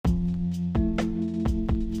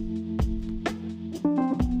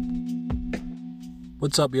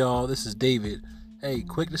What's up, y'all? This is David. Hey,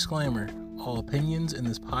 quick disclaimer. All opinions in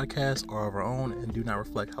this podcast are of our own and do not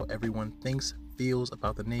reflect how everyone thinks, feels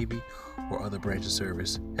about the Navy or other branch of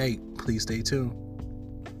service. Hey, please stay tuned.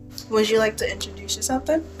 Would you like to introduce yourself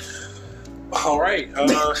then? All right.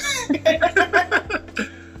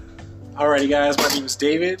 Alrighty, guys. My name is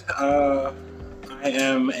David. I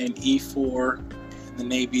am an E4 in the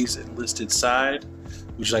Navy's enlisted side.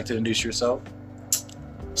 Would you like to introduce yourself?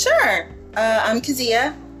 Sure. I'm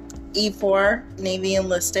Kazia, E4, Navy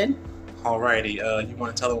enlisted. Alrighty. You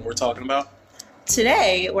want to tell them what we're talking about?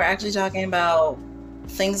 Today, we're actually talking about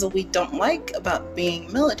things that we don't like about being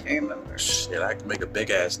military members. Shit, I can make a big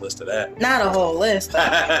ass list of that. Not a whole list.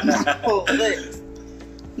 Not a whole list.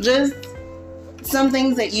 Just some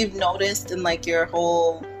things that you've noticed in like your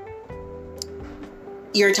time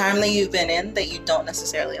that you've been in that you don't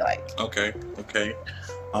necessarily like. Okay.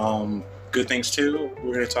 Good things too.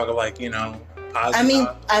 We're gonna talk about positive. I mean,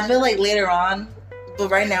 I feel like later on, but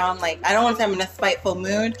right now I'm like, I don't want to say I'm in a spiteful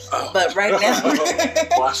mood, but right now,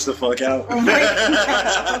 watch the fuck out.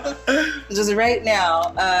 Just right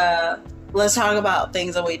now, let's talk about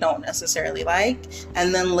things that we don't necessarily like,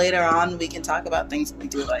 and then later on we can talk about things that we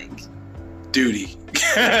do like. Duty.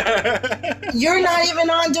 You're not even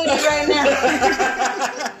on duty right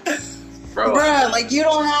now. Bruh, like you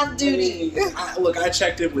don't have duty. I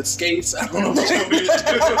checked in with skates. I don't know what you want me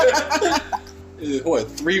to do. What,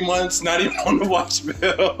 3 months, not even on the watch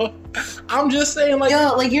bill? I'm just saying,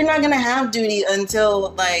 you're not gonna have duty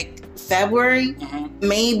until like February,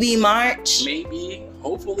 maybe March. Maybe,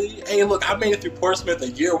 hopefully. Hey, look, I made it through Portsmouth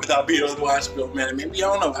a year without being on the watch bill, man. Maybe, I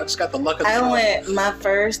don't know, I just got the luck of the draw. I went my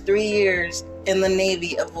first 3 years in the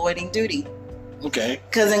Navy avoiding duty. Okay.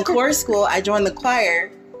 Because in corps school, I joined the choir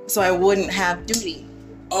so I wouldn't have duty.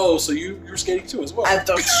 Oh, so you were skating too as well? I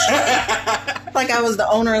don't. Like I was the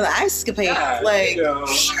owner of the ice capade.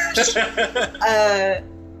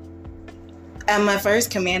 At my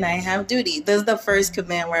first command, I didn't have duty. This is the first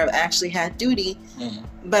command where I've actually had duty,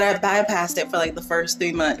 but I bypassed it for like the first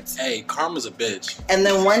 3 months. Hey, karma's a bitch. And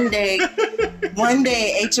then one day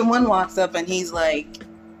HM1 walks up and he's like,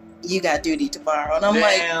 "You got duty tomorrow," and I'm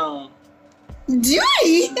like,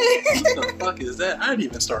 duty? What the fuck is that? I didn't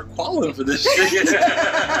even start qualifying for this shit.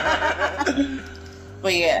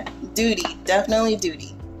 But yeah, duty. Definitely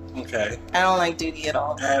duty. Okay. I don't like duty at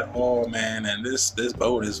all. At all, man. And this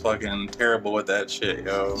boat is fucking terrible with that shit,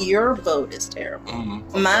 yo. Your boat is terrible.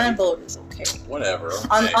 Okay. My boat is okay. Whatever.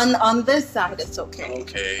 Okay. On this side, it's okay.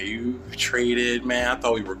 Okay, you traded, man. I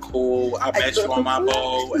thought we were cool. I met you on my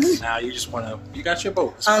boat, and now you just you got your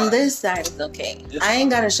boat. It's on fine. This side, it's okay. I ain't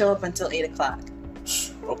gotta show up until 8 o'clock.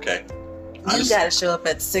 Okay. You gotta show up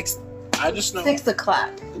at 6. I just know 6 o'clock.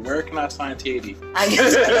 Where can I sign TAD?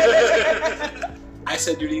 I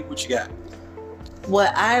said, duty. What you got?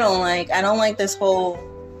 What I don't like this whole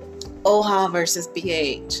OHA versus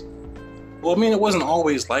BH. Well, I mean, it wasn't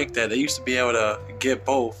always like that. They used to be able to get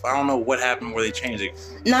both. I don't know what happened where they changed it.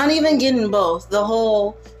 Not even getting both. The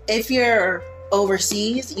whole, if you're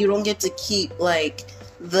overseas, you don't get to keep like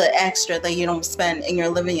the extra that you don't spend in your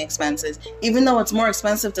living expenses, even though it's more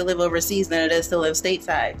expensive to live overseas than it is to live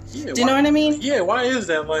stateside. Yeah, do you know what I mean? Yeah, why is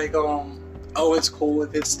that? Like, oh, it's cool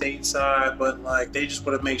if it's stateside, but like they just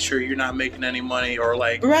want to make sure you're not making any money, or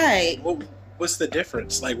like, right? What's the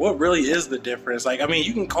difference? Like, what really is the difference? Like, I mean,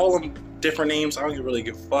 you can call them different names. I don't really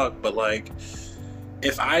give a fuck. But like,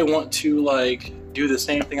 if I want to like do the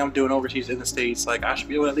same thing I'm doing overseas in the States, like I should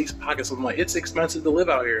be able to at least pocket something. Like, it's expensive to live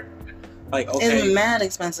out here. Like, okay, it's mad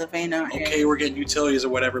expensive, ain't out here. Okay, we're getting utilities or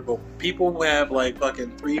whatever, but people who have like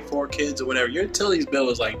fucking 3-4 kids or whatever, your utilities bill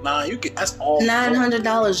is like, nah, you get that's all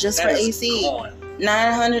 $900 just for AC.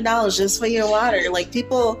 $900 just for your water. Like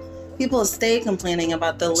people stay complaining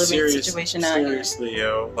about the living situation out here. Seriously,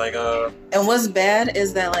 yo. Like and what's bad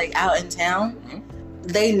is that like out in town,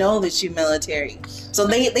 they know that you're military, so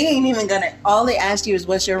they ain't even gonna. All they ask you is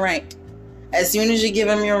what's your rank. As soon as you give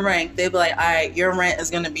them your rank, they'll be like, all right, your rent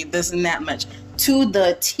is going to be this and that much. To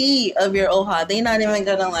the T of your OHA. They're not even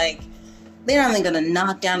going to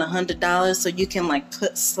knock down $100 so you can like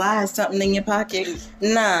slide something in your pocket.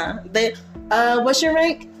 Nah. What's your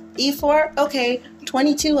rank? E4? Okay,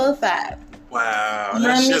 2205. Wow.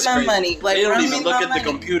 Run me my money. Like, they don't even look at the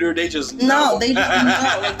computer. They just know. No, they don't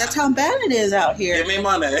know. Like, that's how bad it is out here. Give me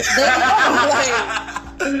money.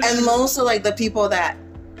 And most of like the people that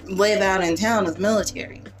live out in town is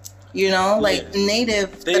military, like the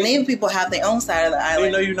native people have their own side of the island.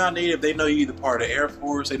 They know you're not native. They know you're either part of the Air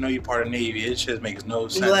Force. They know you're part of Navy. It just makes no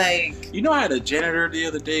sense. Like, I had a janitor the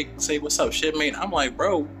other day say, "What's up, shipmate?" I'm like,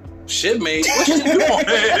 "Bro, shipmate, what you doing?"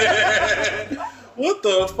 What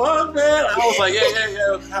the fuck, man? I was like,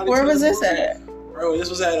 yeah. Where was this at? Bro,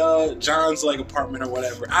 this was at John's like apartment or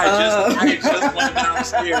whatever. I just went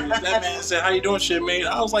downstairs. That man said, "How you doing, shit, mate?"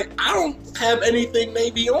 I was like, "I don't have anything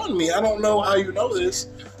maybe on me. I don't know how you know this.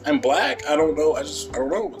 I'm black. I don't know. I don't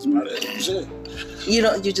know. What's about it? Shit." You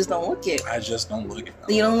just don't look it. I just don't look it.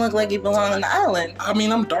 You don't look like you belong on the island. I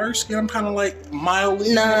mean, I'm dark skinned. I'm kind of like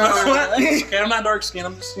mildly. No. Okay, I'm not dark skinned.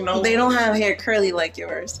 I'm just, They don't have hair curly like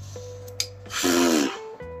yours.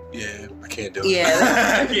 Yeah, I can't do it.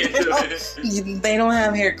 Yeah. I can't do it. They don't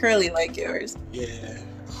have hair curly like yours. Yeah.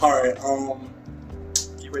 All right.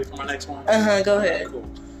 You ready for my next one? Go ahead. Cool.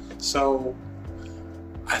 So,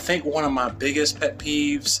 I think one of my biggest pet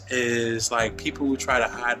peeves is like people who try to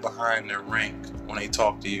hide behind their rank when they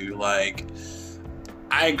talk to you. Like,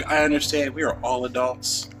 I understand we are all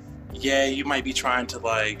adults. Yeah, you might be trying to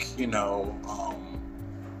like, I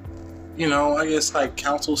guess like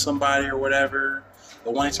counsel somebody or whatever.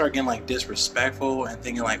 But when I start getting like disrespectful and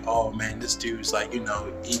thinking like, oh man, this dude's like, he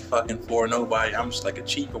fucking for nobody. I'm just like a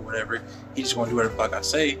chief or whatever. He just gonna do whatever the fuck I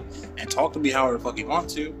say and talk to me however the fuck he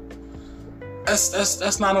wants to.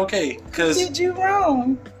 That's not okay. Cause did you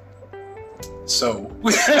wrong? So,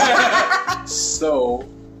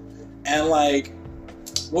 and like,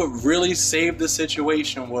 what really saved the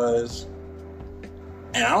situation was,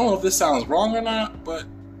 and I don't know if this sounds wrong or not, but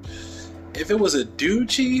if it was a dude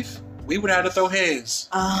chief, we would have to throw hands.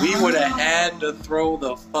 We would have had to throw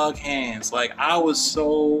the fuck hands. Like, I was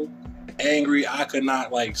so angry I could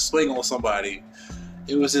not like swing on somebody.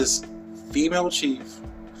 It was this female chief,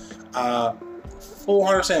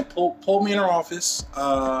 400% pulled me in her office,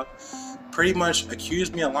 pretty much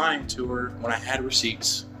accused me of lying to her when I had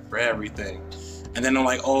receipts for everything. And then I'm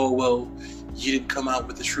like, oh, well, you didn't come out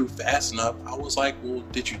with the truth fast enough. I was like, well,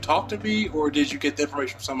 did you talk to me or did you get the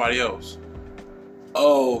information from somebody else?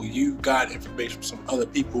 Oh, you got information from some other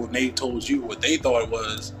people and they told you what they thought it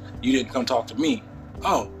was. You didn't come talk to me.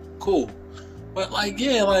 Oh, cool. But like,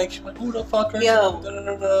 yeah, like who the fuck are Yo, you? Da, da,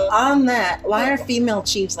 da, da. On that, why are female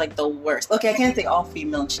chiefs like the worst? Okay, I can't say all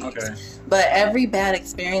female chiefs, Okay. but every bad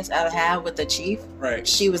experience I've had with a chief, Right.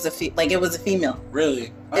 she was it was a female.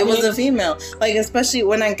 Really? It was a female. Like, especially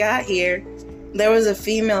when I got here, there was a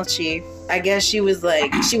female chief. I guess she was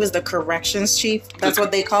the corrections chief. That's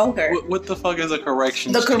what they call her. What the fuck is a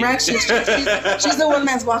corrections The chief? corrections chief. She's the one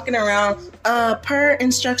that's walking around, per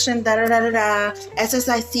instruction, da da da da da,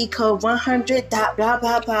 SSIC code 100, blah blah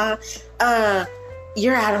blah blah.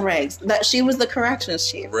 You're out of regs. That she was the corrections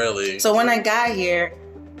chief. Really? So when I got here,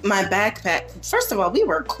 my backpack. First of all, we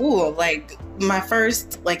were cool. Like my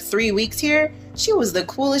first 3 weeks here, she was the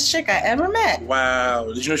coolest chick I ever met. Wow.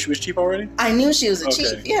 Did you know she was cheap already? I knew she was a Okay.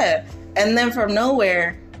 chief. Yeah. And then from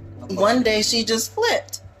nowhere, one day she just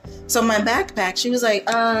flipped. So my backpack, she was like,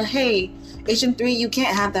 hey, Agent 3, you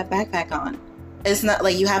can't have that backpack on. It's not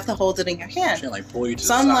like you have to hold it in your hand. She like pull you to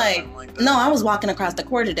So the I'm side, like, something like that. no, I was walking across the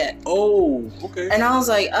quarterdeck. Oh, okay. And I was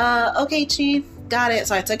like, okay, chief, got it.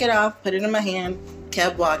 So I took it off, put it in my hand,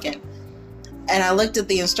 kept walking. And I looked at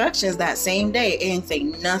the instructions that same day. It didn't say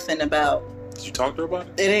nothing about. Did you talk to her about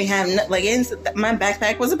it? It didn't have my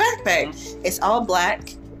backpack was a backpack. Mm-hmm. It's all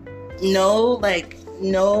black. No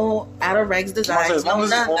out of regs designs. As long No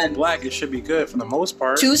as it's all nothing. black, it should be good for the most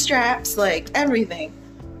part. 2 straps, like everything.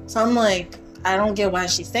 So I'm like, I don't get why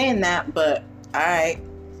she's saying that, but all right.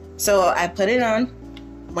 So I put it on,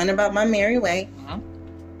 went about my merry way, Mhm. and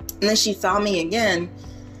then she saw me again,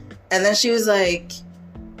 and then she was like,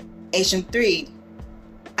 Agent 3,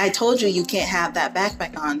 I told you can't have that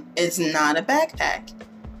backpack on. It's not a backpack.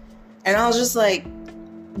 And I was just like,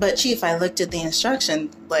 but Chief, I looked at the instruction.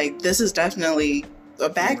 Like, this is definitely a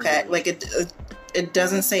backpack. Like, it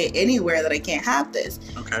doesn't say anywhere that I can't have this.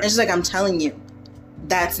 Okay. And she's like, I'm telling you,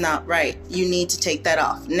 that's not right. You need to take that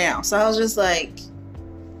off now. So I was just like,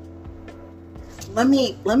 let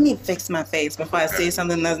me fix my face before I say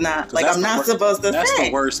something that's not like That's I'm the not supposed to That's say.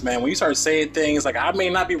 the worst, man. When you start saying things like, I may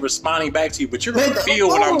not be responding back to you, but you're gonna feel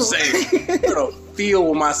what I'm saying. You're gonna feel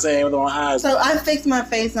what I'm saying with my eyes. So I fixed my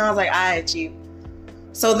face and I was like, all right, Chief.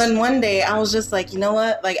 So then one day I was just like, you know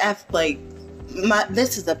what? Like,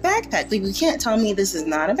 this is a backpack. Like, you can't tell me this is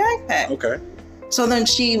not a backpack. Okay. So then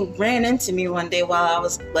she ran into me one day while I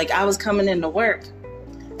was coming into work.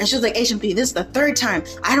 And she was like, Agent B, this is the 3rd time.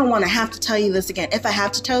 I don't want to have to tell you this again. If I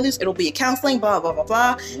have to tell you this, it'll be a counseling, blah, blah, blah,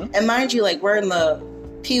 blah. Mm-hmm. And mind you, like, we're in the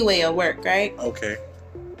P-way of work, right? Okay.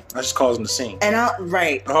 I just causing the scene. And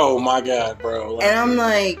right. Oh my God, bro. And I'm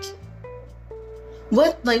like,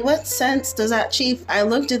 what sense does that, Chief? I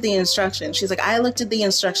looked at the instructions. She's like, I looked at the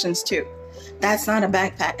instructions too. That's not a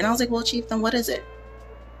backpack. And I was like, well, Chief, then what is it?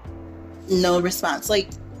 No response. Like,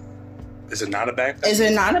 Is it not a backpack? Is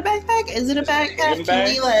it not a backpack? Is it a backpack? Can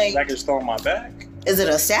we like? I can just throw on my back. Is it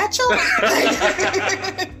a satchel?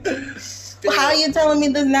 How are you telling me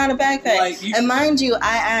this is not a backpack? Like and mind you,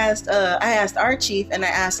 I asked our chief and I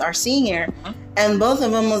asked our senior, and both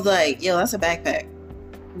of them was like, "Yo, that's a backpack."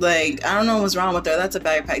 Like, I don't know what's wrong with her. That's a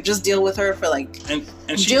backpack. Just deal with her for like, and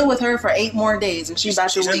deal with her for 8 more days, and she's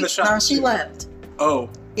about to leave. No, she left. Oh.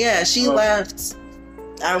 Yeah, she left.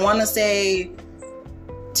 I want to say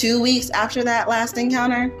 2 weeks after that last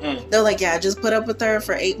encounter. They're like, yeah, just put up with her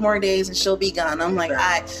for 8 more days and she'll be gone. I'm like,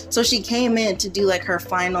 so she came in to do like her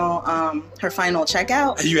final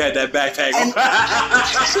checkout. You had that backpack.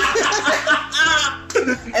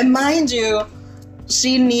 And mind you,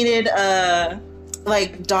 she needed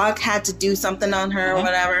like Doc had to do something on her or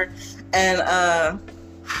whatever, and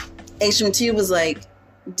HMT was like,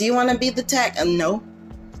 do you want to be the tech? And no,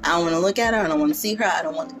 I don't want to look at her. I don't want to see her. I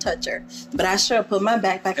don't want to touch her. But I sure put my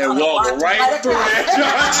backpack on and walk right through it.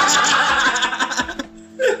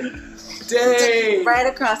 Dang. Right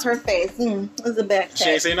across her face. It was a backpack. She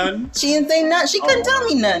ain't say nothing? She didn't say nothing. She couldn't tell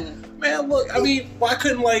me nothing. Man, look, I mean, why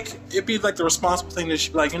couldn't like it be like the responsible thing that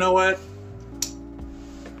she'd be like, you know what?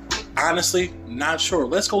 Honestly, not sure.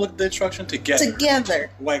 Let's go look at the instruction together.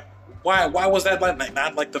 Like, why was that like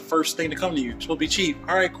not like the first thing to come to you? It's supposed to be cheap.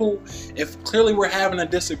 All right, cool. If clearly we're having a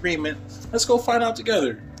disagreement, let's go find out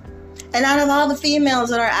together. And out of all the females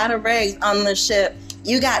that are out of regs on the ship,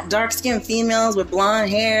 you got dark-skinned females with blonde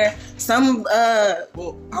hair. Some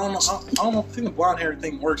well, I don't know. I think the blonde hair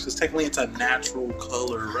thing works because technically it's a natural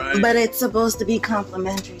color, right? But it's supposed to be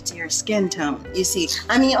complementary to your skin tone. You see,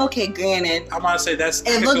 I mean, okay, granted, I'm gonna say that's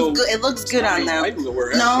it looks good. It looks good on them.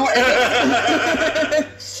 No,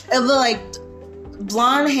 it look like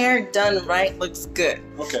blonde hair done right looks good.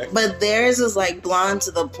 Okay. But theirs is like blonde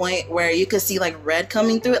to the point where you could see like red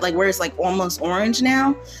coming through it, like where it's like almost orange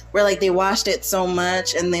now, where like they washed it so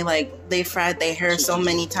much and they fried their hair so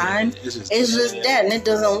many times. It's just dead and it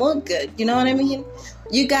doesn't look good. You know what I mean?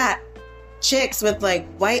 You got chicks with like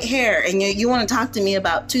white hair and you want to talk to me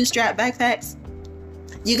about 2-strap backpacks?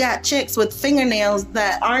 You got chicks with fingernails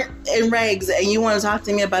that aren't in regs and you want to talk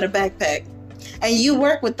to me about a backpack? And you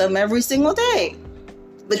work with them every single day.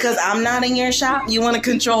 Because I'm not in your shop, you want to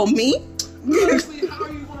control me? Honestly, how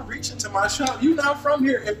are you going to reach into my shop? You're not from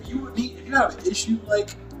here. If you have an issue,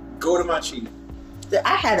 like, go to my chief.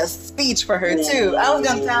 I had a speech for her too. I was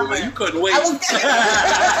gonna tell her. You couldn't wait. I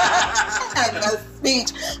had a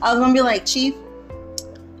speech. I was gonna be like, Chief,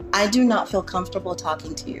 I do not feel comfortable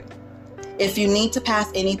talking to you. If you need to pass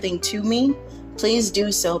anything to me, please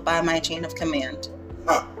do so by my chain of command.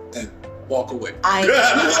 And walk away.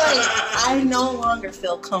 I no longer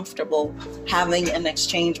feel comfortable having an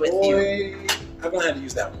exchange with you. I'm gonna have to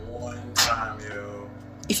use that one time, yo.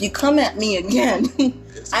 If you come at me again,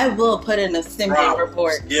 I will put in a Simba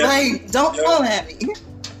report. Yeah. Like, don't come at me.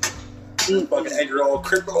 Fucking anger all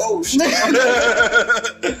crippled. Oh shit. This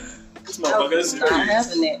motherfucker is serious. Not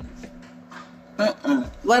having it.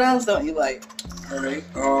 What else don't you like? Alright.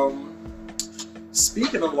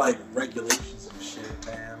 Speaking of like regulations and shit,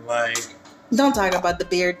 man, like, don't talk about the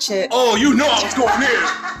beard chick. Oh, you know I was going there.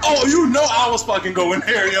 Oh, you know I was fucking going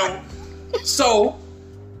there, yo. So,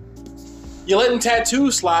 you're letting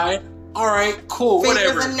tattoos slide. All right, cool,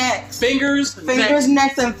 whatever. Fingers and necks. Fingers,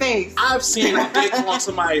 necks, and face. I've seen a dick on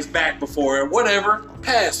somebody's back before. Whatever.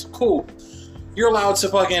 Pass. Cool. You're allowed to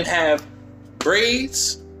fucking have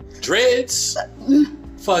braids, dreads,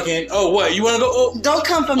 fucking. Oh, what? You want to go? Oh, don't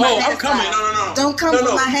come for my hairstyle. I'm coming. No. Don't come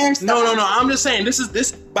for my hairstyle. No. I'm just saying,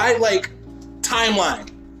 this by like timeline.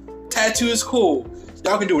 Tattoo is cool.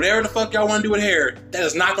 Y'all can do whatever the fuck y'all want to do with hair. That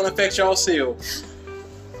is not going to affect y'all seal.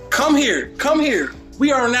 Come here.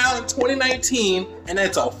 We are now in 2019, and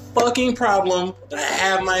that's a fucking problem that I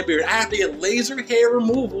have my beard. I have to get laser hair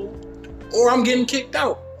removal, or I'm getting kicked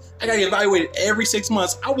out. I gotta get evaluated every 6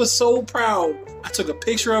 months. I was so proud. I took a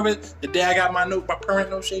picture of it the day I got my permanent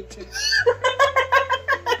no shape shit.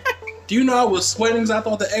 Do you know I was sweating because I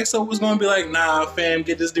thought the XO was gonna be like, nah, fam,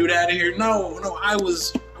 get this dude out of here. No, I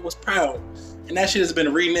was proud, and that shit has been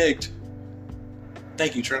reneged.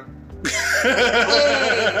 Thank you, Trump. You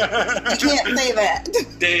can't say that.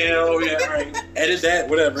 Damn, yeah, all right. Edit that,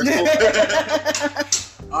 whatever. Cool.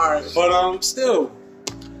 Alright, but still,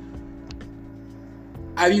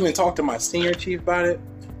 I've even talked to my senior chief about it.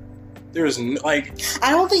 There's like, I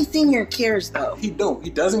don't think senior cares though. He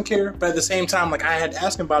doesn't care, but at the same time, like, I had to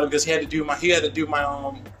ask him about it because he had to redo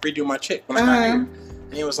my chick when I got here.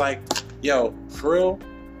 And he was like, yo, for real?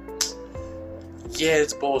 Yeah,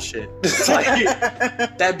 it's bullshit. Like,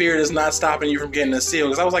 that beard is not stopping you from getting a seal.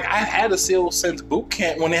 Because I was like, I had a seal since boot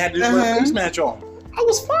camp when they had to do a face match on. I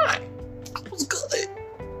was fine.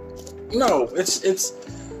 No, it's.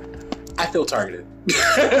 I feel targeted.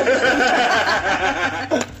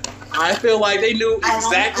 I feel like they knew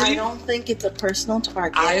exactly. I don't think it's a personal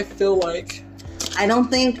target. I feel like. I don't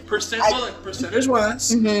think percentage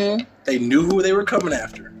wise, Mm-hmm. they knew who they were coming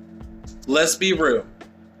after. Let's be real.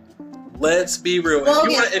 Let's be real. Well,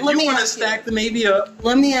 if you want to stack the Navy up,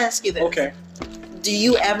 let me ask you this. okay. Do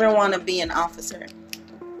you ever want to be an officer?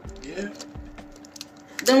 Yeah.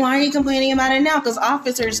 Then why are you complaining about it now? Because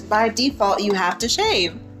officers, by default, you have to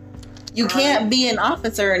shave. You can't be an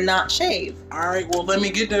officer and not shave. All right. Well, let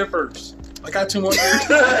me get there first. I got 2 more years.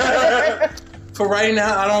 For right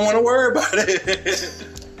now, I don't want to worry about it.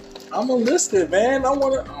 I'm enlisted, man. I don't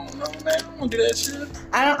know, man. I don't want to do that shit.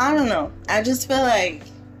 I don't know. I just feel like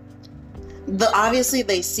obviously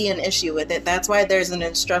they see an issue with it. That's why there's an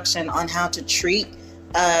instruction on how to treat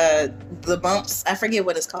the bumps. I forget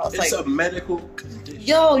what it's called. It's like a medical condition.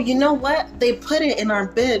 Yo, you know what? They put it in our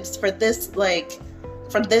bibs for this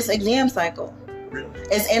exam cycle. Really?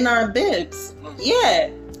 It's in our bibs. Yeah.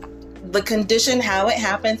 The condition, how it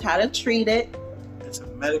happens, how to treat it. It's a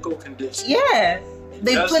medical condition. Yeah.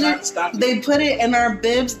 They put it in our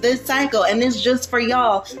bibs this cycle, and it's just for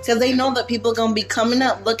y'all because they know that people gonna be coming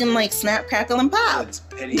up looking like Snap, Crackle, and Pop. That's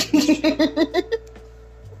petty.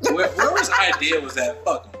 where was idea was that?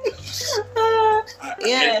 Fuck them.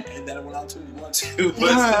 Yeah. And that went out too. You want to,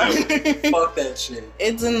 but still, fuck that shit.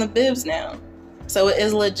 It's in the bibs now, so it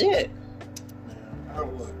is legit.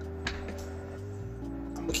 Man, look.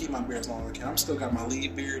 I'm gonna keep my beard as long as I can. I'm still got my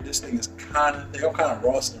lead beard. This thing is kind of thick. I'm kind of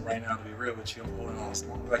roasting right now, to be real with you. I'm holding on as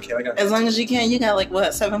long as I can. As long as you can. You got like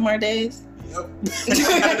what, 7 more days? Yep.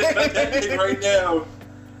 That thing right now.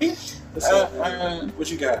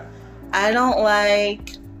 What you got? I don't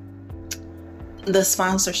like the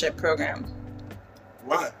sponsorship program.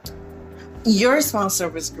 Why? Your sponsor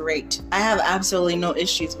was great. I have absolutely no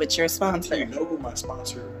issues with your sponsor. Do you know who my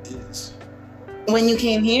sponsor is? When you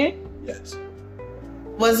came here? Yes.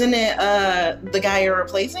 Wasn't it the guy you're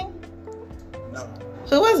replacing? No.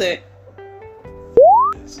 Who was it?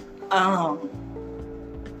 Yes. Oh.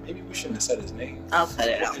 Maybe we shouldn't have said his name. I'll cut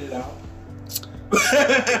it out. Cut it out.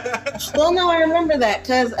 Well, no, I remember that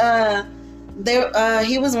because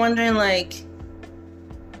he was wondering, like,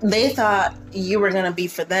 they thought you were gonna be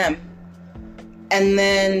for them, and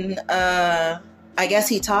then I guess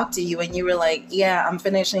he talked to you and you were like, yeah, I'm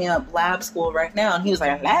finishing up lab school right now, and he was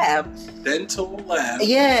like, lab? Dental lab.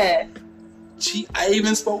 Yeah. I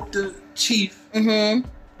even spoke to Chief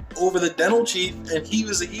over the dental chief, and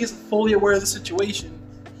he's fully aware of the situation.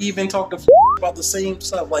 He even talked to about the same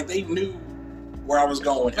stuff. Like, they knew where I was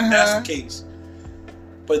going, if that's the case.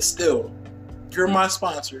 But still, you're my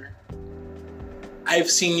sponsor.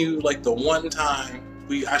 I've seen you like the one time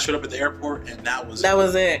I showed up at the airport, and that was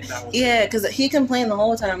it. Yeah, because he complained the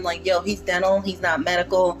whole time, like, yo, he's dental, he's not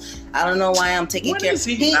medical. I don't know why I'm taking care of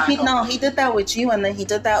him. He did that with you, and then he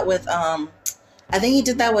did that with I think he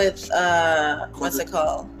did that with what's it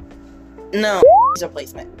called? No,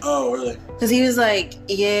 replacement. Oh, really? Because he was like,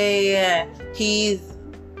 yeah, he's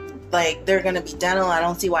like, they're gonna be dental. I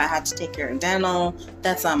don't see why I have to take care of dental.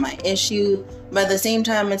 That's not my issue. But at the same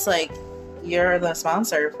time, it's like, you're the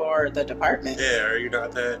sponsor for the department. Yeah, are you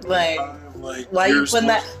not that? Like why you putting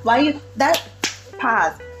that?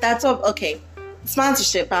 Pause. That's what. Okay,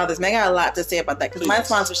 sponsorship bothers me. I got a lot to say about that because my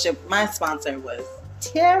sponsor was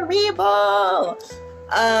terrible.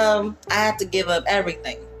 I had to give up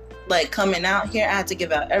everything. Like, coming out here, I had to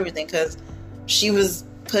give out everything because she was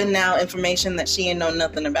putting out information that she didn't know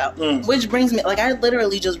nothing about. Which brings me, like, I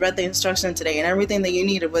literally just read the instruction today, and everything that you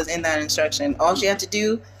needed was in that instruction. All she had to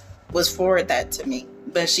do was forward that to me,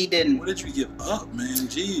 but she didn't. What did you give up, man?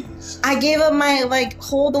 Jeez. I gave up my, like,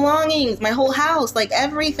 whole belongings, my whole house, like,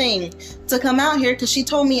 everything to come out here because she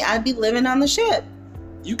told me I'd be living on the ship.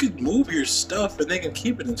 You could move your stuff and they can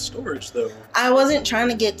keep it in storage, though. I wasn't trying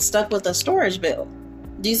to get stuck with a storage bill.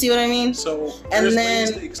 Do you see what I mean? So there's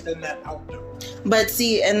ways to extend that out, though. But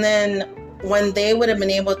see, and then when they would have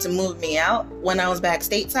been able to move me out when I was back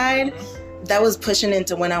stateside, that was pushing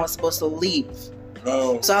into when I was supposed to leave.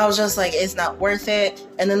 Oh. So I was just like, it's not worth it.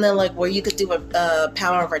 And then they're like, well, you could do a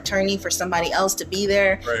power of attorney for somebody else to be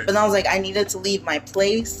there. Right. But I was like, I needed to leave my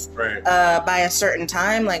place by a certain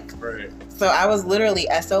time. Like, so I was literally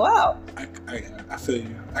SO out. I feel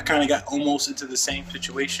you. I kind of got almost into the same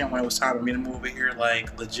situation when it was time for me to move over here.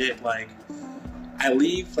 Like, legit, like, I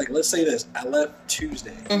leave, like, let's say this. I left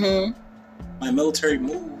Tuesday. My military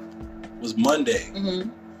move was Monday.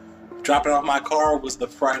 Dropping off my car was the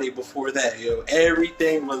Friday before that, yo.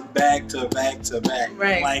 Everything was back to back to back.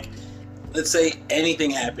 Right. Like, let's say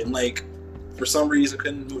anything happened. Like, for some reason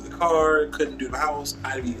couldn't move the car, couldn't do the house,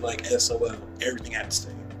 I'd be like SOL. Everything had to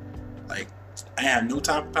stay. Like, I have no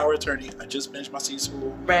time for power of attorney. I just finished my C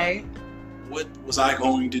school. Right. What was I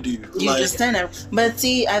going to do? You like, just sent it. But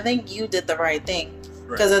see, I think you did the right thing.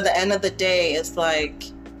 Because at the end of the day, it's like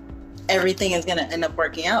everything is going to end up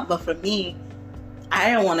working out. But for me,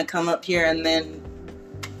 I don't want to come up here and then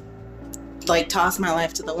like toss my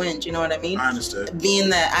life to the wind. You know what I mean? I understood. Being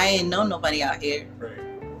that I ain't know nobody out here. Right.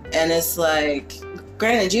 And it's like,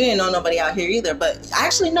 granted, you didn't know nobody out here either, but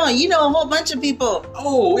actually, no, you know a whole bunch of people.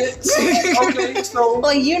 Oh, it's okay. So,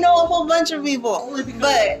 like, you know a whole bunch of people. only because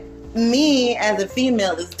But me as a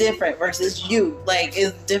female is different versus you. Like,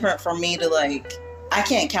 it's different for me to, like, I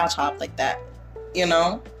can't couch hop like that. You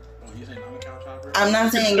know? Oh, you saying I'm a couch hopper? I'm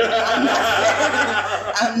not saying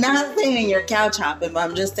I'm not saying you're couch hopping, but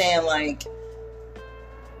I'm just saying, like,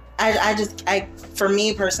 I for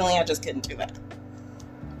me personally, I just couldn't do that.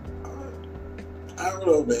 I don't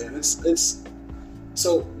know, man. It's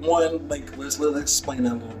so one, like, let's explain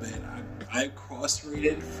that a little bit. I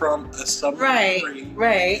cross-rated from a submarine,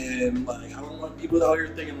 right, and like, I don't want people out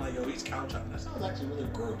here thinking like, yo, he's couch hopping. That sounds actually really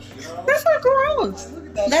gross, you know? That's not gross. Like, look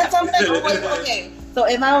at that. That's something. Okay, so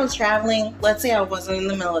if I was traveling, let's say I wasn't in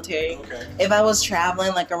the military. Okay. If I was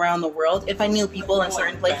traveling like around the world, if I knew people in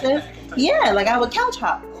certain places, yeah, like I would couch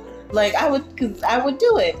hop. Okay. Like I would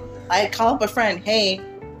do it. I'd call up a friend. Hey,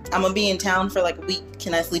 I'm gonna be in town for like a week.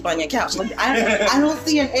 Can I sleep on your couch? Like I don't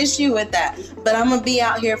see an issue with that. But I'm gonna be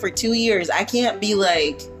out here for 2 years. I can't be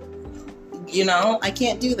like, you know, I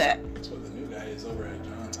can't do that. So the new guy is over at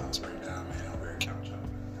John's house right now, man. Over at couch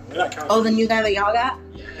hopping. Oh, the new guy that y'all got?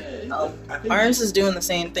 Yeah. Oh, I think ours is doing the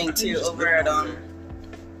same thing too he's over at living over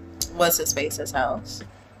what's his face's house?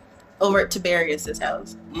 Over at Tiberius's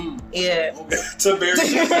house. there. Yeah. Okay.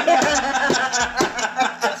 Tiberius.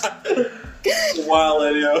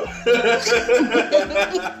 Wild, yo.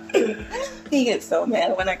 He gets so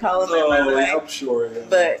mad when I call him that, by the way. I'm sure. Yeah.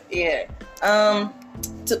 But yeah.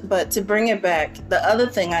 But to bring it back, the other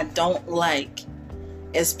thing I don't like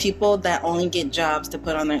is people that only get jobs to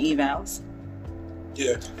put on their evals.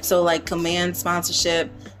 Yeah. So like command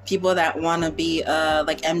sponsorship, people that want to be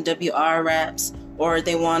like MWR reps, or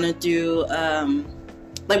they want to do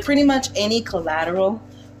like pretty much any collateral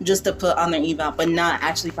just to put on their eval, but not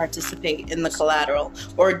actually participate in the collateral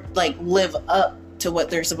or like live up to what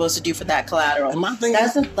they're supposed to do for that collateral. And my thing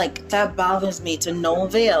That's that bothers me to no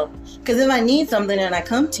avail. Because if I need something and I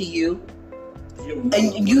come to you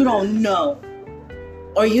and you don't know,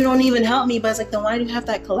 or you don't even help me, but it's like, then why do you have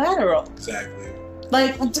that collateral? Exactly.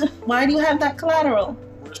 Like, why do you have that collateral?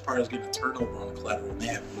 Worst part is getting a turnover on the collateral. They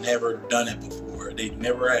have never done it before. They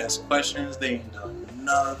never asked questions. They ain't done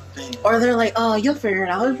nothing. Or they're like, oh, you'll figure it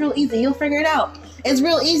out. It's real easy. You'll figure it out. It's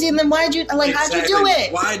real easy. And then why'd you, like, how'd you do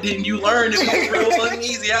it? Why didn't you learn it was real fucking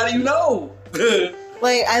easy? How do you know?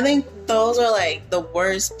 Like, I think those are like the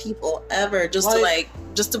worst people ever. Just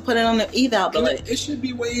to put it on the eval. But like, it should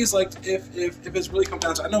be ways like if it's really come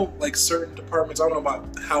down to, I know like certain departments, I don't know about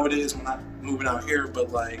how it is when I'm moving out here,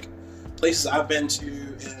 but like places I've been to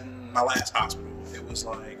in my last hospital, it was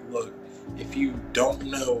like, look, if you don't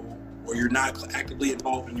know or you're not actively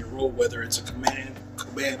involved in your role, whether it's a command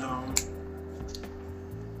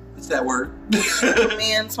what's that word?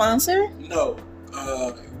 command sponsor? No.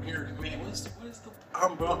 Your command, what is the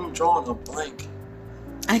I'm drawing a blank.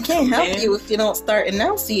 I can't help Command? you if you don't start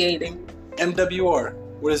enunciating. MWR.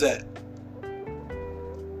 What is that?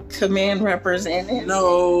 Command representative.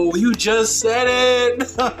 No, you just said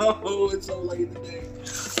it. No, it's so late in the day.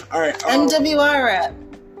 All right. MWR rep.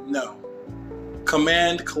 No.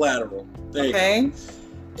 Command collateral. There you go. Okay.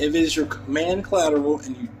 If it is your command collateral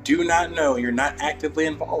and you do not know, you're not actively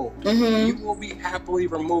involved, Mm-hmm. you will be happily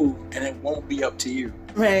removed and it won't be up to you.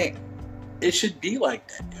 Right. It should be like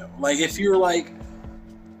that, yo. Like if you're like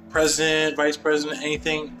president, vice president,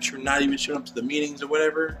 anything, but you're not even showing up to the meetings or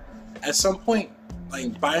whatever, at some point,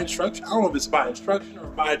 like by instruction, I don't know if it's by instruction or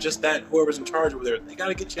by just that whoever's in charge over there, they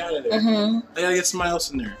gotta get you out of there. Mm-hmm. They gotta get somebody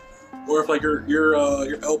else in there. Or if like your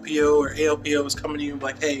LPO or ALPO is coming to you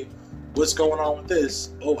like, hey, what's going on with this?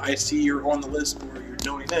 Oh, I see you're on the list or you're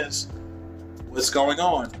doing this. What's going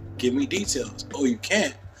on? Give me details. Oh, you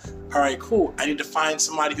can't. All right, cool. I need to find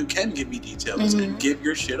somebody who can give me details and give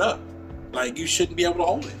your shit up. Like, you shouldn't be able to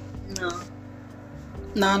hold it. No.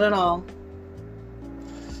 Not at all.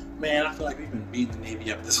 Man, I feel like we've been beating the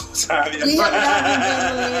Navy up this whole time. We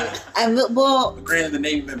have not well, Granted, the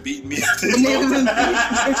Navy been beating me up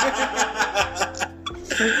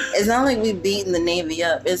it's not like we beating the Navy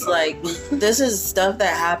up. It's like, this is stuff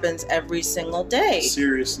that happens every single day.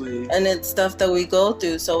 Seriously. And it's stuff that we go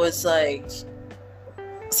through. So it's like,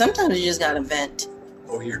 Sometimes you just gotta vent.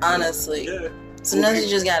 Oh, you're honestly. Yeah. Sometimes you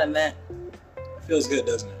just gotta vent. It feels good,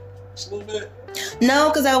 doesn't it? Just a little bit. No,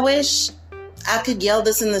 because I wish I could yell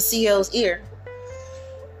this in the CEO's ear.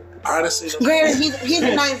 Honestly, Granted, he's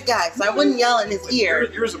a nice guy, so I wouldn't yell in his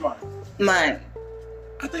ear. Yours or mine? Mine.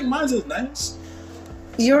 I think mine's is nice.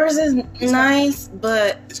 Yours is nice,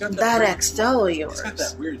 but It's got that weird, XO of yours. It's got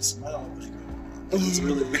that weird smell. It's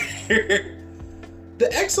really weird. The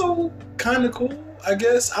XO kind of cool, I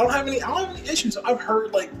guess. I don't have any issues. I've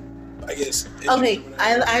heard I guess. Okay,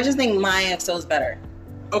 I just think my XO is better.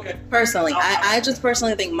 Okay. Personally, I just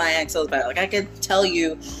personally think my XO is better. Like I could tell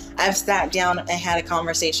you, I've sat down and had a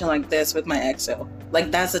conversation like this with my XO.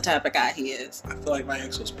 Like that's the type of guy he is. I feel like my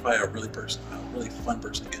XO is probably a really fun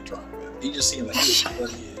person to get drunk with. He just seems like he's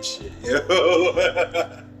funny as shit, yo.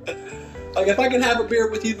 Like if I can have a beer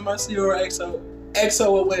with either my CEO or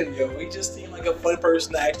XO will win, yo. He just seemed like a fun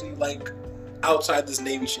person to actually outside this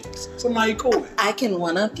Navy shit. Somebody cool with. I can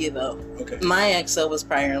one up you though. Okay. My XO was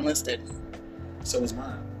prior enlisted. So was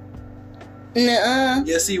mine. Nuh-uh.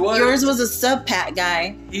 Yes, he was. Yours was a sub pat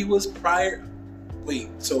guy. He was prior. Wait,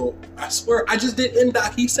 so I swear I just did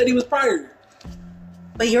NDOC. He said he was prior.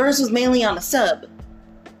 But yours was mainly on a sub.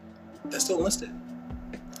 That's still listed.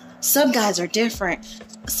 Sub guys are different.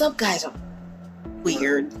 Sub guys are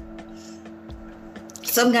weird.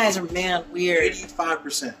 Sub guys are mad weird.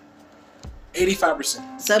 85%.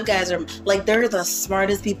 85%. Sub guys are like they're the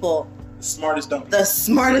smartest people. The smartest dumb people. The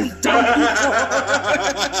smartest dumb people.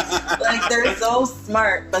 Like they're so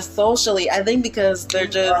smart, but socially, I think because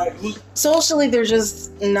they're socially they're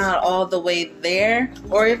just not all the way there.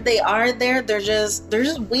 Or if they are there, they're just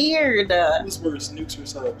weird. Who's worse, nukes or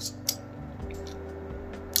subs?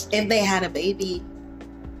 If they had a baby,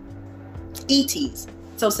 ETs,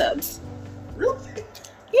 so subs. Really?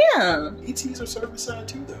 Yeah. ETs are service side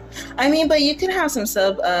too, though. I mean, but you could have some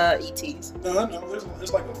sub ETs. No,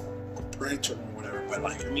 there's like a branch or whatever. But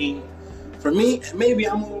I mean, for me, maybe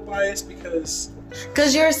I'm a little biased because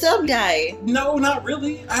you're a sub guy. No, not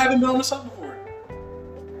really. I haven't been on a sub before.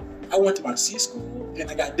 I went to my C school and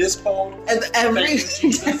I got discalled. Praise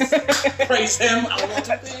him. I want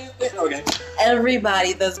to okay.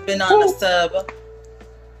 Everybody that's been on the sub,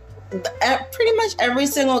 pretty much every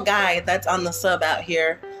single guy that's on the sub out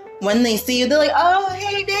here, when they see you, they're like, "Oh,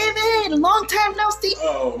 hey, David, long time no see."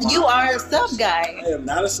 Oh, you are a sub guy. I am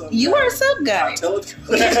not a sub. You are a sub guy. Tell it.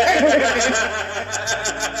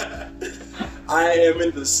 I am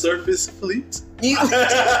in the surface fleet.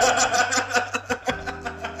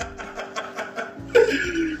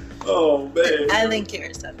 Oh man. I think you're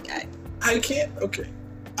a sub guy. I can't. Okay.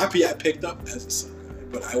 I picked up as a sub guy,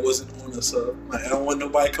 but I wasn't on a sub. I don't want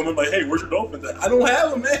nobody coming "Hey, where's your dolphins at?" I don't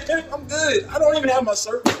have them, man. I'm good. I don't even have my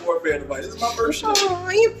surface warfare device. This is my first shit. Oh,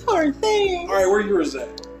 you poor thing. All right, where yours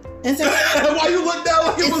at? Why you look down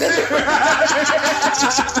like it was there?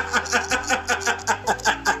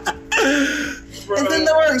 It's in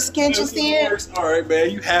the works. Can't you see it? All right, man.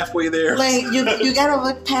 You halfway there. Like you gotta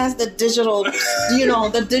look past the digital,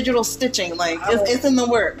 the digital stitching. Like it's in the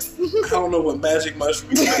works. I don't know what magic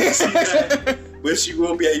mushroom you can see that, but she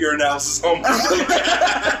will be at your analysis. Oh my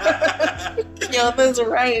God. Yo, that's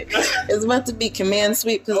right. It's about to be command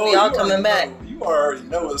sweep because we all coming back. You already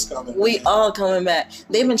know it's coming. We all coming back.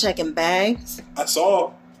 They've been checking bags. I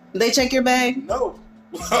saw. They check your bag? No.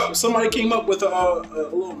 Somebody came up with a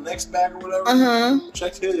little next bag or whatever.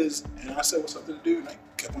 Checked his, and I said, "What's up to the dude?" And I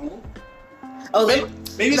kept on moving. Oh, maybe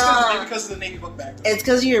it's because of the Navy book bag. It's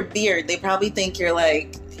because of your beard. They probably think you're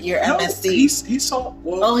like your MSC. He saw.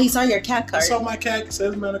 Well, oh, he saw your cat card. He saw my cat. It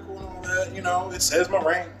says medical and all that. It says my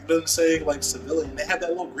rank. It doesn't say civilian. They have that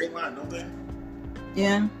little green line, don't they?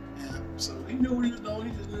 Yeah. Yeah. So he knew what he was doing.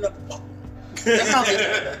 He just ended up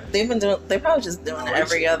They're probably just doing it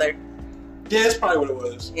every other. Yeah, that's probably what it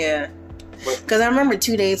was. Yeah. Because I remember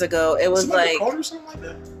 2 days ago, it was like, or something like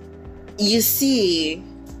that. You see,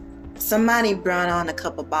 somebody brought on a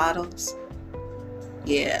couple bottles.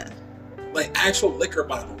 Yeah. Like actual liquor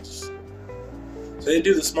bottles. So they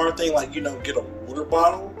do the smart thing, get a water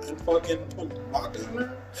bottle and fucking put vodka in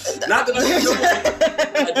there. Not that I condone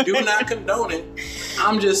it. I do not condone it.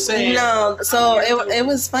 I'm just saying. No, so it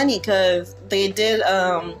was funny because they did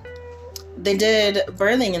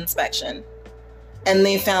birthing inspection. And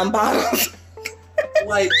they found bottles.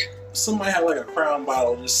 Somebody had a Crown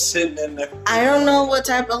bottle just sitting in there. I don't know what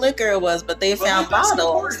type of liquor it was, but they found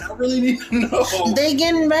bottles. I really need to know. They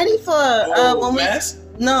getting ready for when mess?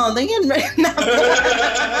 No, they getting ready. No.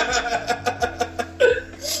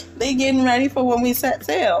 They getting ready for when we set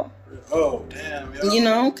sail. Oh damn!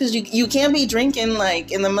 Yo. Because you can't be drinking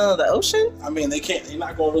in the middle of the ocean. I mean, they can't. You're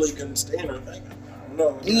not going to really get stand or anything. I don't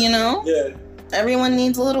know. You know? Yeah. Everyone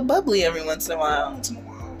needs a little bubbly every once in a while. Once in a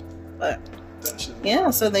while. But That shit. yeah,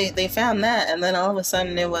 so they found that, and then all of a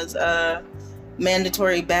sudden it was a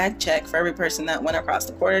mandatory bag check for every person that went across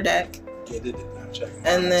the quarter deck. Yeah, they did not check.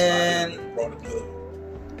 And then I brought another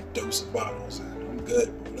dose of bottles, and I'm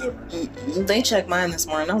good. But whatever. They checked mine this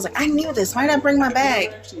morning. I was like, I knew this. Why'd I bring my Have bag? you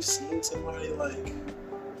ever actually seen somebody like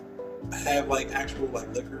have like actual like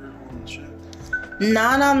liquor on the ship?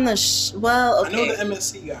 Not on the well, okay. I know the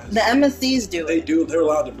MSC guys. The MSCs do They it. do. They're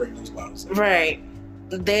allowed to bring those bottles. Right.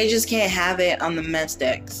 They just can't have it on the mess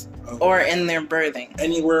decks Okay. or in their berthing.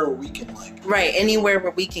 Anywhere where we can like. Right. Anywhere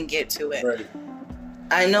where we can get to it. Right.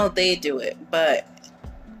 I know they do it, but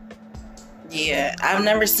yeah, I've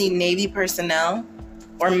never seen Navy personnel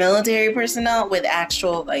or military personnel with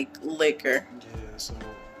actual like liquor. Yeah. So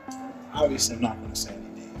obviously I'm not going to say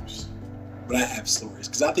any names, but I have stories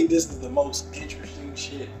because I think this is the most interesting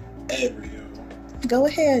shit ever, yo. Go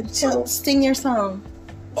ahead, So- sing your song.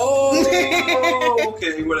 Oh,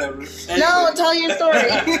 okay, whatever. No, Anyway. tell your story.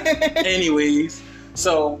 Anyways,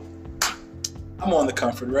 so I'm on the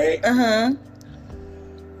Comfort, right? Uh-huh.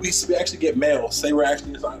 We used to actually get mail. So they were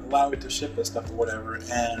actually allowed to ship us stuff or whatever.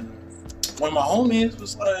 And one of my homies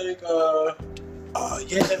was like,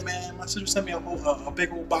 yeah, man, my sister sent me a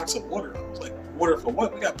big old box of water. I was like, water for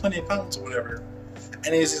what? We got plenty of fountains or whatever.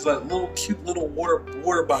 And it's these like little cute little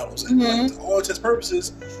water bottles. And like, to all intents and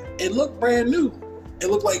purposes, it looked brand new. It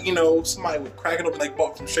looked like, you know, somebody would crack it open like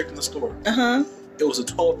bought from straight from the store. Uh-huh. It was a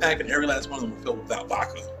 12-pack and every last one of them were filled with that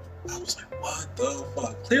vodka. I was like, what the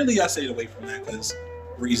fuck? Clearly I stayed away from that because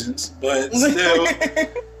reasons, but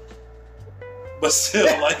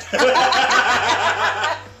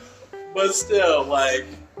still, like,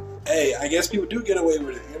 hey, I guess people do get away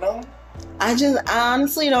with it, you know? I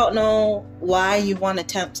honestly don't know why you want to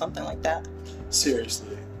tempt something like that.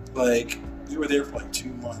 Seriously. Like, we were there for like 2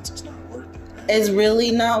 months. It's not worth it, man. It's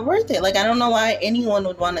really not worth it. Like, I don't know why anyone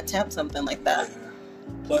would want to tempt something like that. Yeah.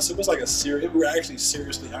 Plus, it was like we were actually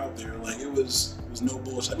seriously out there. Like, it was no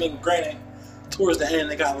bullshit. I mean, granted, towards the end,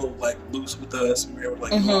 they got a little like loose with us. We were able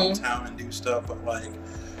to like go out of town and do stuff. But like,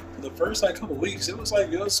 for the first like couple weeks, it was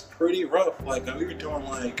pretty rough. Like, we were doing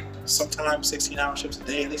like sometimes 16-hour shifts a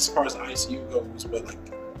day, at least as far as the ICU goes. But like,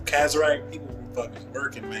 Kazarac, people were fucking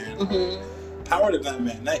working, man. Power to them,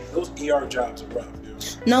 man. Those ER jobs are rough, dude.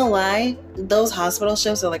 No lie, those hospital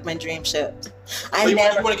shifts are like my dream shifts. You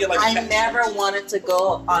wanna get, like, I pet never shifts? wanted to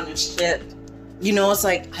go on a ship. You know, it's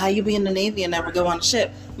like how you be in the Navy and never go on a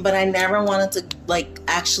ship. But I never wanted to like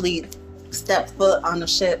actually step foot on a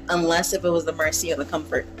ship unless if it was the Mercy or the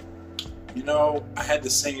Comfort. You know, I had the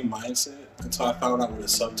same mindset until I found out what a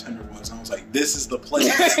subtender was. I was like, this is the place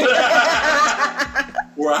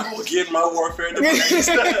where I will get my warfare device.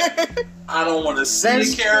 I don't want to see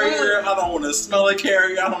That's a carrier. true. I don't want to smell a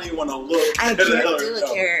carrier. I don't even want to look. I at it. can't do a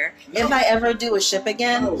carrier. No. If I ever do a ship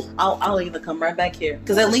again, No. I'll either come right back here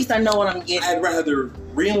because at least I know what I'm getting. I'd rather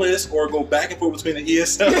re-enlist or go back and forth between the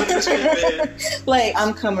ESL and the ship, man. Like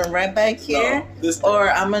I'm coming right back here, No, this or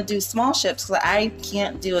I'm gonna do small ships because I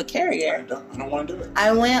can't do a carrier. I don't want to do it.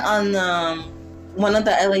 I went on one of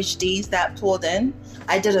the LHDs that pulled in.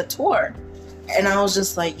 I did a tour, and I was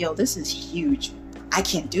just like, "Yo, this is huge. I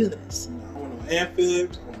can't do this. I want no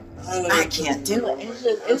amphibs. I can't do it.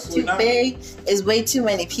 It's too big. It's way too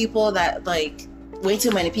many people. That like, way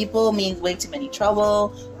too many people means way too many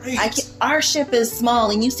trouble. Right. I can't, our ship is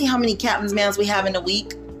small, and you see how many captain's mans we have in a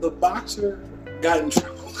week. The boxer got in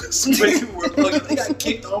trouble because they got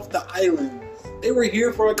kicked off the island. They were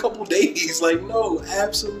here for a couple days. Like, no,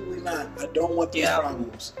 absolutely not. I don't want these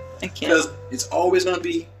problems. I can't. Because it's always going to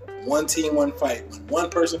be one team, one fight. When one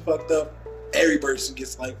person fucked up, every person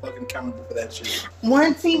gets like fucking accountable for that shit.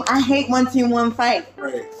 One team. I hate one team, one fight.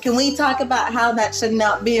 Right. Can we talk about how that should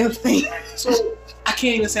not be a thing? So I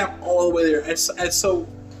can't even say I'm all the way there.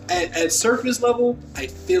 At surface level, I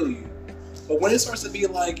feel you. But when it starts to be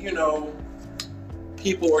like, you know,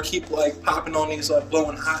 people are keep like popping on these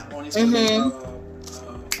blowing hot on these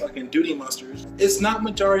fucking duty musters, it's not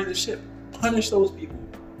majority of the ship. Punish those people,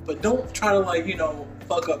 but don't try to like, you know,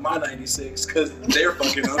 fuck up my 96 because they're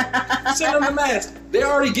fucking up. Send them the mask. They're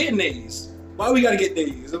already getting these. Why we gotta get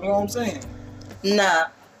these? That's what I'm saying. Nah,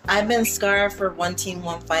 I've been scarred for one team,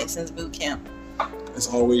 one fight since boot camp. It's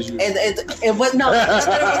always you. It was no, it was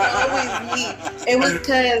always me. It was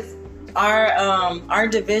because our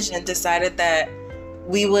division decided that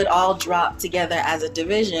we would all drop together as a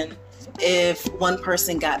division if one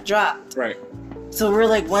person got dropped. Right. So we're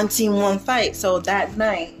like one team, one fight. So that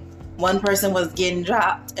night, one person was getting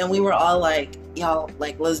dropped, and we were all like, "Y'all,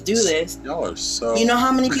 like, let's do this." Y'all are so. You know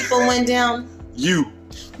how many people went down? You.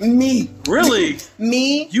 Me. Really?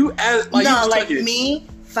 Me. You as like no, you just like took it. me,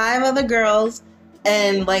 5 other girls,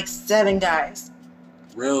 and like 7 guys.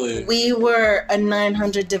 Really? We were a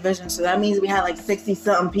 900 division, so that means we had like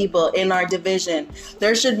 60-something people in our division.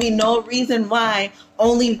 There should be no reason why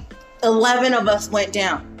only 11 of us went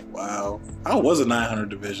down. Wow. I was a 900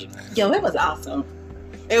 division, man. Yo, it was awesome.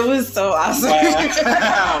 It was so awesome.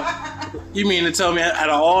 Wow. You mean to tell me out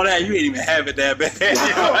of all that, you ain't even have it that bad?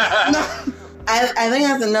 No. I think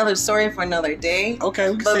that's another story for another day. Okay,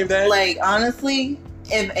 we can But save that. like, honestly,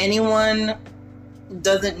 if anyone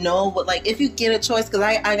doesn't know what, like, if you get a choice, because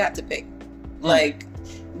I got to pick. Like,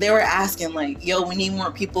 they were asking, like, yo, we need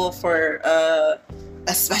more people for a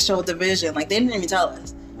special division. Like, they didn't even tell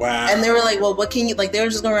us. Wow. And they were like, well, what can you, like, they were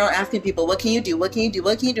just going around asking people, what can you do? What can you do?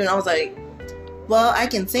 What can you do? And I was like, well, I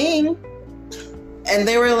can sing. And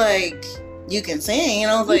they were like, you can sing.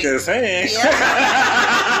 And I was like, you can sing? Yeah.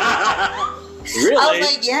 Really? I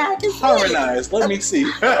was like, yeah, I can sing. Harmonize. Let me see.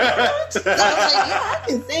 So I was like, yeah, I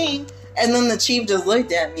can sing. And then the chief just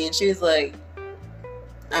looked at me and she was like,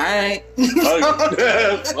 all right. She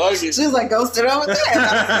was like, go sit over there. And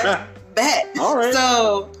I was like, bet. All right.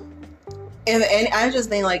 So, and I just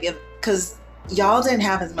think like, because y'all didn't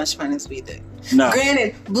have as much fun as we did. No.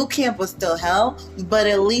 Granted, boot camp was still hell, but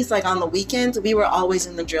at least like on the weekends, we were always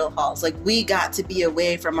in the drill halls. Like we got to be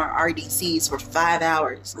away from our RDCs for 5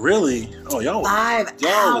 hours. Really? Oh, y'all. 5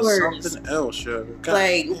 Y'all hours. was something else, sugar. God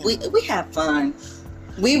Like damn. we had fun.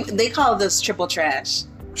 They called us triple trash.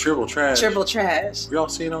 Triple trash. Triple trash. Y'all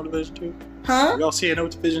see it on Division 2? Huh? Y'all see it on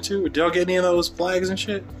Division 2? Did y'all get any of those flags and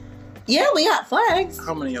shit? Yeah, we got flags.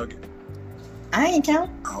 How many y'all get? I ain't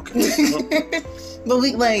count. Okay. But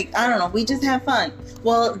we like, I don't know, we just have fun.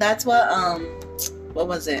 Well, that's what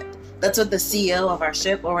was it? That's what the CEO of our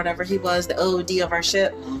ship or whatever he was, the OOD of our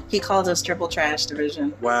ship, he called us triple trash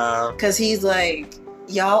division. Wow. Cause he's like,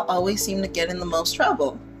 y'all always seem to get in the most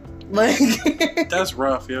trouble. Like That's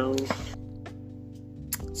rough, yo.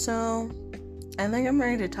 So I think I'm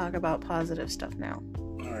ready to talk about positive stuff now.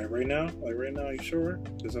 Alright, right now? Like right now, you sure?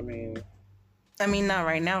 Because I mean not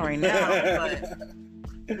right now, but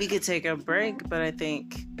we could take a break, but I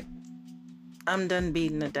think I'm done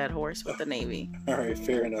beating a dead horse with the Navy. Alright,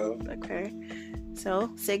 fair enough. Okay. So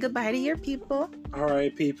say goodbye to your people.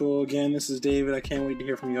 Alright, people, again, this is David. I can't wait to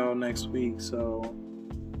hear from y'all next week, so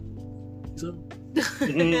peace out.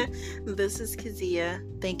 This is Kazia.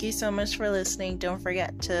 Thank you so much for listening. Don't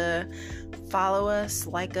forget to follow us,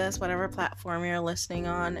 like us, whatever platform you're listening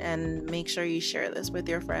on, and make sure you share this with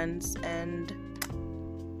your friends and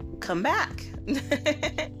come back.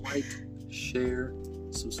 Like, share,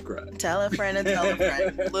 subscribe. Tell a friend and tell a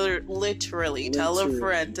friend. Literally, tell a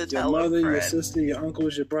friend to tell your mother, a friend. your sister, your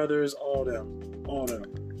uncles, your brothers, all them.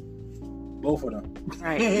 Both of them.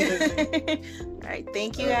 Right. All right.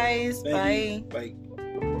 Thank you guys. Thank you. Bye. Bye.